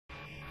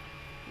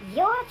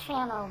Your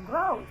channel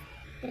growth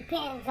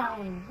depends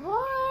on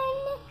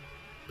one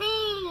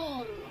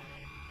thing.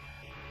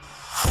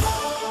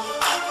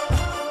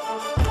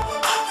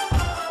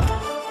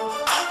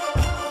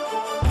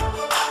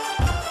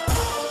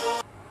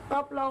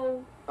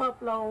 Upload,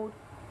 upload,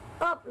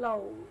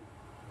 upload,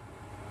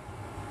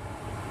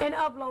 and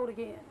upload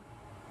again.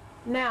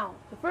 Now,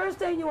 the first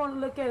thing you want to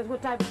look at is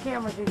what type of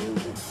cameras you're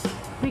using,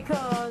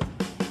 because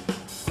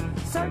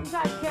certain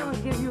type of cameras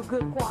give you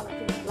good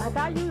quality. Like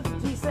I use the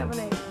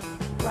G7A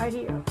right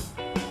here,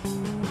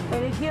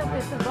 and it's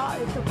a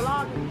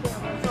vlogging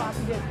camera, so I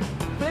can just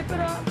flip it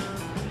up,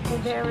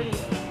 and there it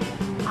is.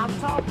 I'm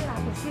talking, I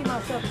can see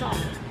myself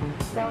talking.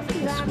 There was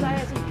some times I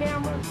had some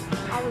cameras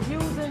I was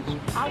using,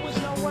 I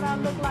wouldn't know what I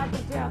looked like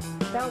until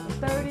that was a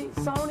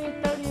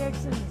Sony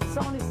 30X and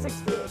Sony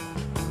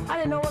 60X. I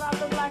didn't know what I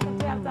looked like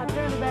until after I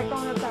turned it back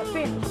on after I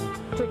finished.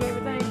 Took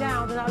everything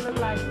down, and I looked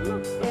like,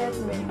 look at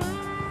me.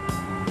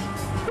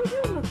 Would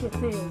you look at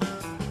this?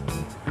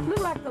 Look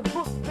like the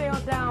book fell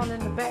down in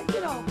the back,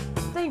 you know,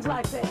 things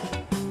like that.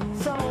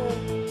 So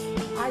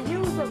I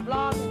use the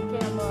vlogging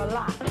camera a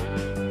lot.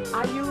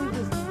 I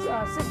use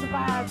the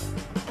 65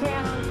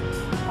 Canon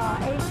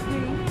HD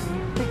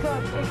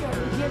because it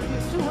gives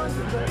you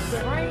 200, the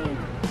range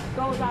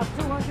goes out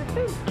 200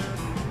 feet.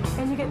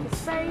 And you get the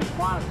same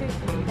quality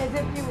as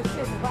if you were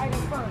sitting right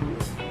in front of you.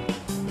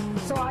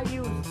 So I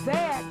use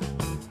that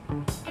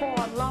for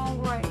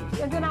long range.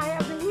 And then I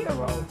have the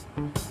Hero.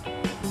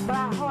 But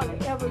I hardly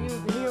ever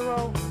use the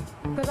Hero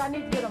because I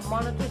need to get a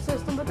monitor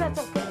system, but that's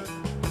okay.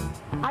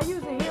 I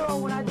use the Hero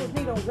when I just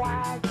need a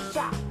wide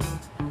shot.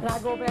 And I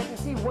go back and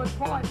see what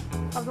part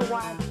of the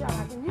wide shot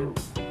I can use.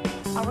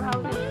 When I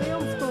was in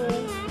film school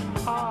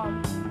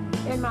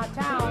in my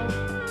town,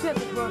 just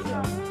brush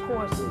up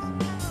courses.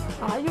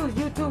 I use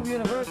YouTube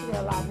University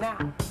a lot now.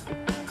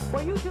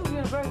 Well, YouTube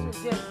University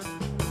is just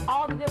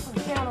all the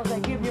different channels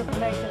that give you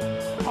information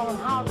on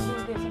how to do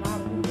this and how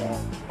to do that.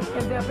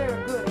 And they're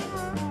very good at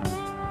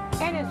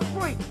it. And it's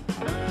free.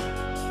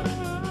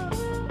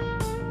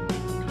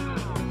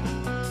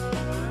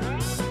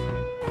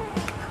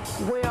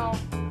 Well,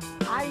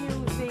 I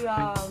use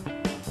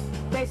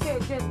they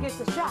said just get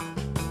the shot.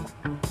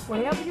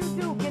 Whatever you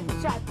do, get the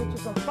shot. Get you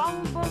some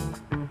phone books,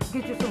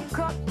 get you some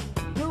cups,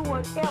 do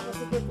whatever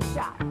to get the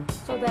shot.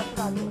 So that's what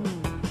I do.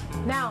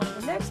 Now,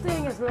 the next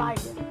thing is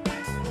lighting.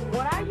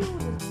 What I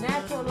use is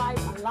natural light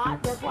a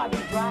lot. That's why I be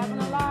driving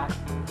a lot.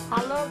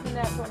 I love the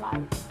natural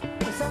light.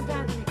 But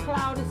sometimes it be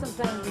cloudy,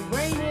 sometimes it be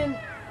raining,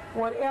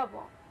 whatever.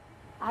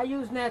 I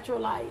use natural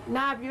light.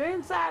 Now, if you're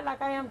inside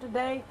like I am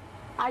today,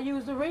 I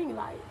use the ring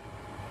light.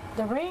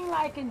 The ring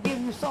light can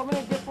give you so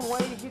many different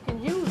ways you can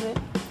use it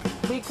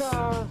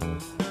because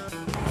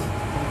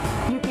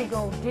you can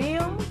go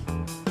dim,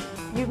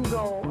 you can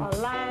go a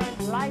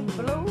light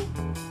blue,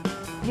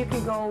 you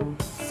can go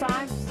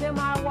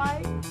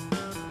semi-white,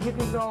 you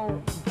can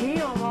go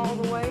dim all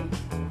the way.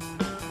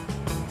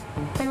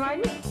 And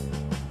right here,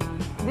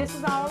 this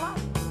is all light.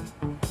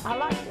 I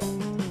like it.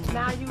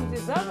 Now I use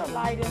this other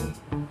lighting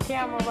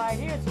camera right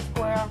here. It's a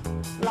square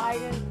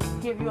lighting,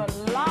 give you a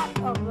lot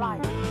of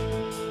light.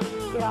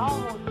 It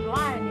almost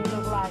blind you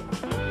look like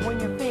when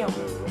you're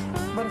filming.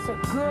 But it's a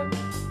good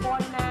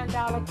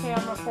 $49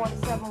 camera,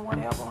 $47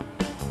 whatever.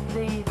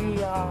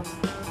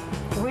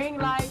 The ring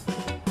light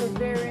is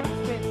very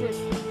inexpensive.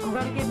 I'm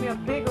going to get me a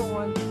bigger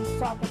one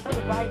so I can put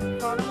it right in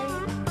front of me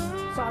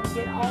so I can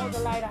get all the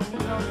light I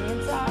need on the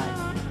inside.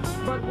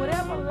 But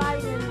whatever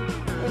lighting,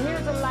 and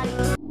here's a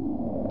light.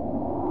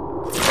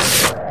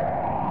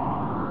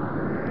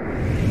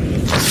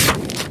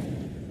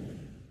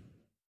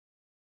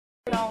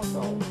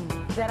 Also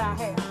that I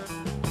have.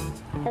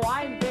 Oh,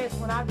 I invest.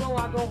 When I go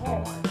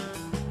hard.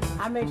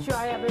 I make sure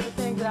I have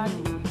everything that I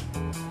need.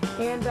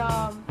 And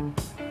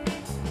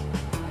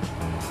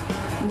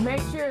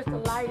make sure it's the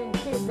lighting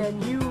kit that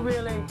you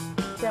really,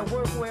 that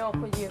work well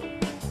for you.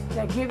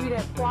 That give you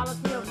that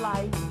quality of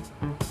light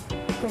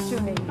that you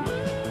need.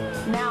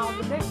 Now,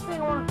 the next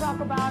thing I want to talk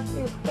about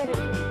is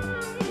editing.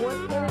 What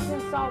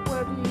editing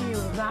software do you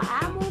use? Now,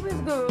 iMovie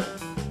is good.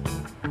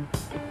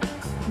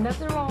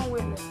 Nothing wrong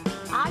with it.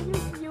 I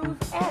used to use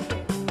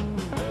Avid.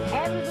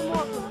 Avid is a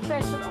more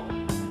professional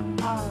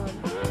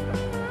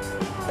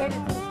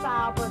editing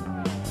style, but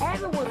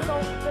Avid was so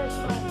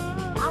professional.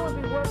 I would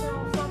be working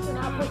on something, I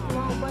push the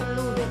wrong button,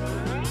 lose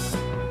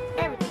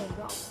everything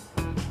gone.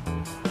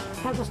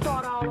 Have to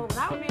start all over.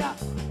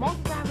 Most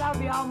of the times I would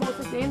be almost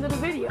at the end of the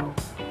video.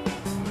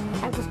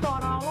 Have to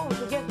start all over.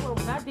 So guess what?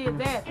 When I did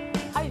that,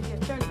 I used to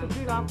just turn the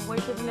computer off and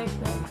wait till the next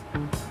day.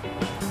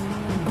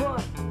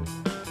 But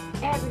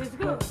Avid is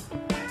good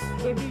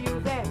if you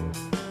use Avid.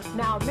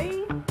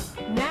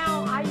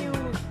 Now I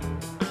use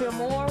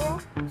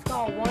Filmora. It's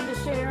called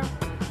Wondershare.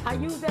 I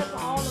use that for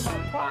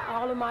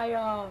all of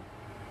my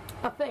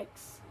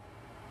effects.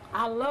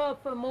 I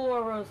love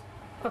Filmora's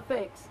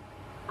effects.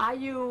 I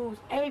use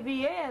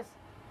AVS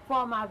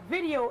for my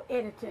video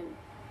editing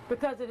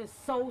because it is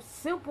so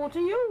simple to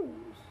use.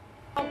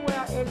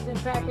 Software editing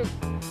package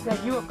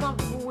that you are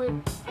comfortable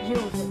with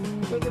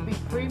using. It could be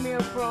Premiere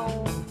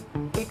Pro.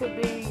 It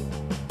could be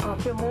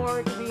Filmora,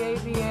 it could be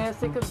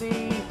ABS, it could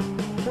be,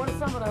 what are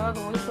some of the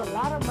other ones? There's a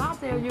lot of them out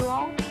there, you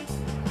all.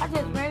 I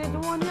just ran into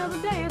one the other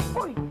day. It's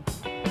free.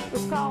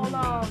 It's called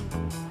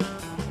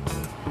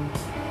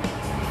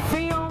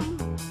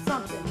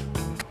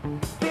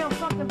Film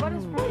something, but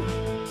it's free.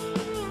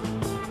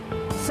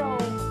 So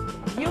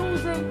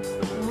use it,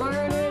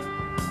 learn it,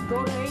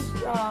 go to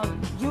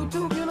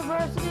YouTube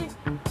University.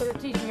 It'll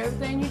teach you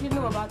everything you need to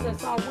know about that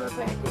software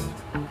package.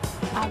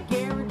 I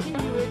guarantee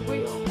you it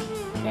will.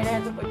 And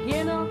as a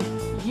beginner,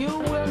 you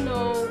will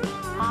know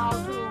how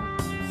to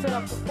set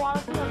up the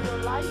quality of your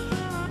lights,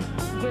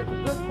 get the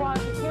good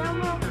quality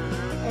camera,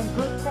 and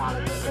good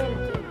quality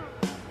editing.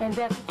 And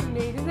that's what you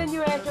need. And then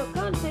you add your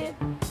content,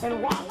 and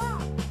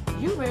voila,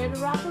 you ready to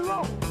rock and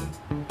roll.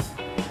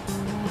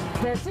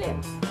 That's it.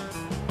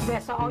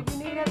 That's all you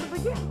need as a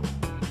beginner.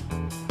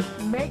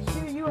 Make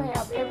sure you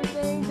have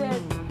everything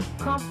that's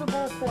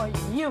comfortable for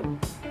you.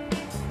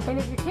 And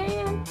if you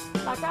can,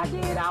 like I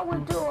did, I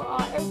went to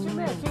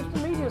HMS,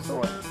 Houston Media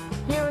Source,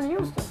 here in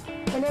Houston.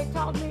 And they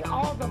taught me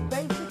all the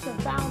basics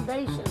and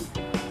foundations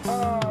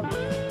of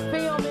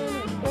filming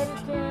and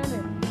editing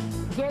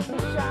and getting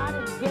the shot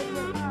and getting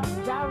the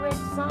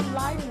direct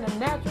sunlight and the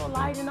natural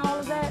light and all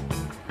of that.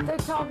 They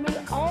taught me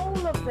all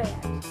of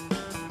that.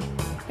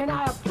 And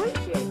I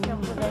appreciate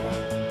them for that.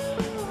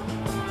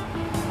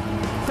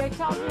 They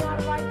taught me how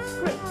to write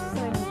scripts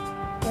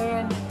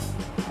and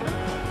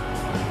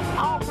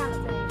all kinds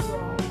of things,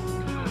 y'all.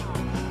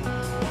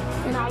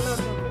 And I love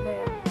them for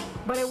that.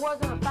 But it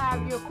wasn't a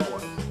 5-year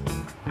course.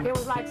 It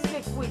was like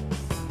 6 weeks.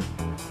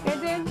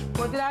 And then,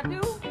 what did I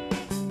do?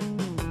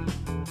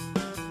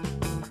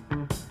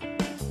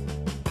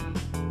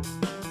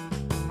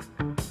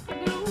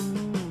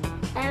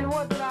 And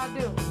what did I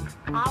do?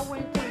 I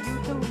went to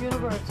YouTube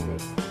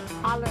University.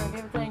 I learned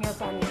everything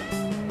else I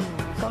needed.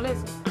 So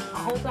listen,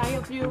 I hope I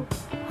help you.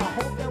 I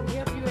hope that will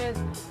help you as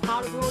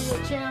how to grow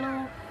your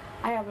channel.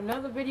 I have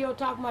another video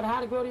talking about how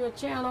to grow your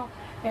channel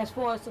as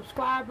far as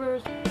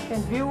subscribers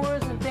and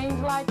viewers and things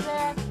like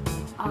that.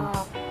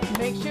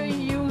 Make sure you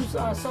use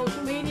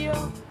social media,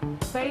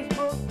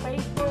 Facebook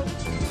Stories,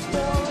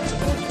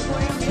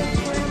 Instagram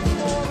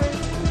Stories,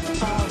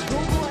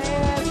 Google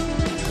Ads,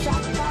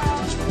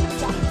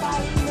 Shopify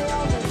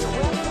email, and your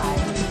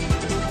website.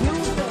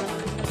 Use them.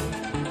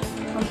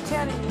 I'm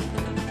telling you,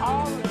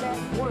 all of that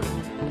works.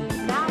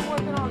 Now I'm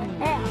working on an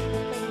app.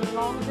 It's taking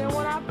longer than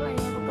what I planned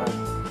because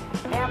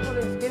Apple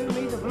is giving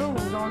me the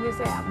blues on this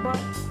app. But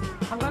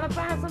I'm going to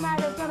find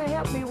somebody that's going to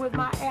help me with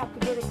my app to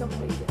get it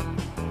completed.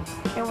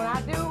 And when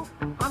I do,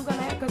 I'm going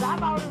to have, because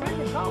I've already written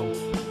the code.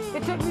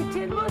 It took me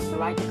 10 months to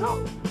write the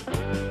code.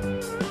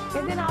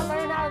 And then I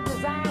learned how to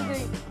design the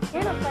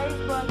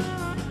interface, but,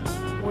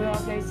 well,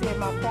 they said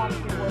my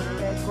quality wasn't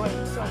that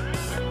great. So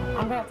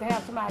I'm going to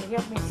have somebody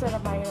help me set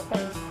up my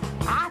interface.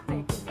 I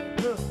think it did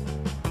good.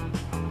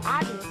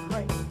 I did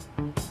great.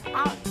 I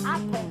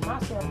pat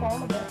myself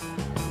on the back.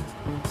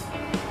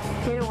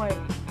 Anyway,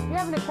 if you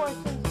have any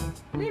questions,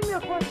 leave me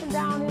a question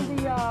down in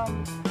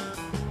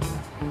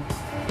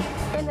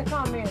the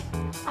comments.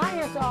 I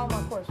answer all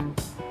my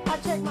questions. I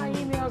check my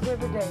emails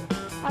every day.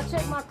 I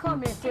check my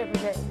comments every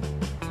day.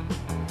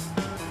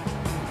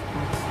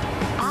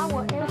 I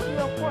will answer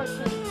your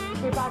question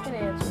if I can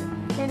answer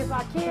it. And if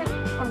I can't,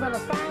 I'm going to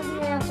find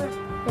the answer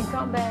and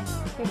come back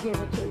and give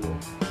it to you.